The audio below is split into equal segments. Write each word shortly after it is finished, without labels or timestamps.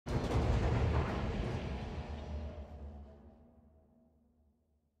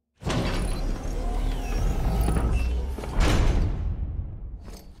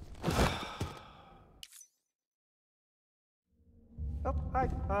Oh,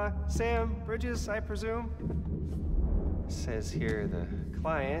 hi. Sam Bridges, I presume? Says here the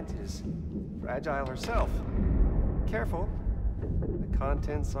client is fragile herself. Careful. The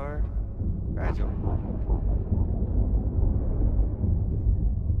contents are fragile.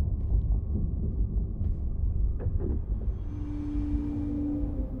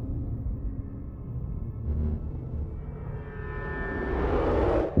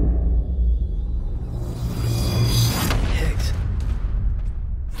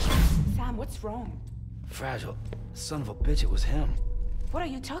 What's wrong? Fragile. Son of a bitch, it was him. What are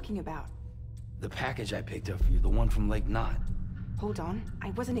you talking about? The package I picked up for you, the one from Lake Knot. Hold on. I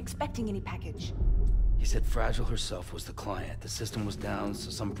wasn't expecting any package. He said Fragile herself was the client. The system was down,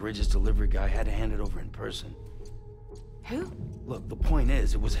 so some Bridges delivery guy had to hand it over in person. Who? Look, the point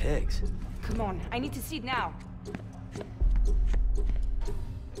is, it was Higgs. Come on, I need to see it now.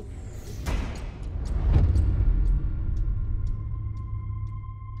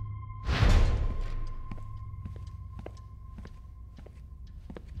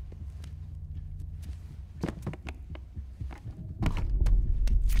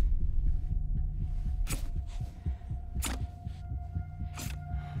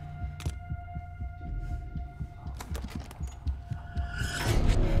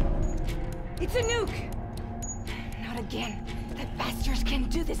 It's a nuke! Not again. That bastards can't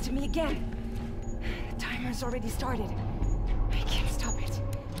do this to me again. The timer's already started. I can't stop it.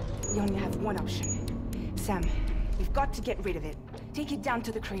 We only have one option. Sam, we've got to get rid of it. Take it down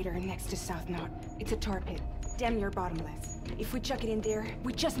to the crater next to South Knot. It's a tar pit. Damn near bottomless. If we chuck it in there,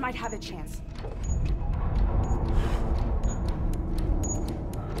 we just might have a chance.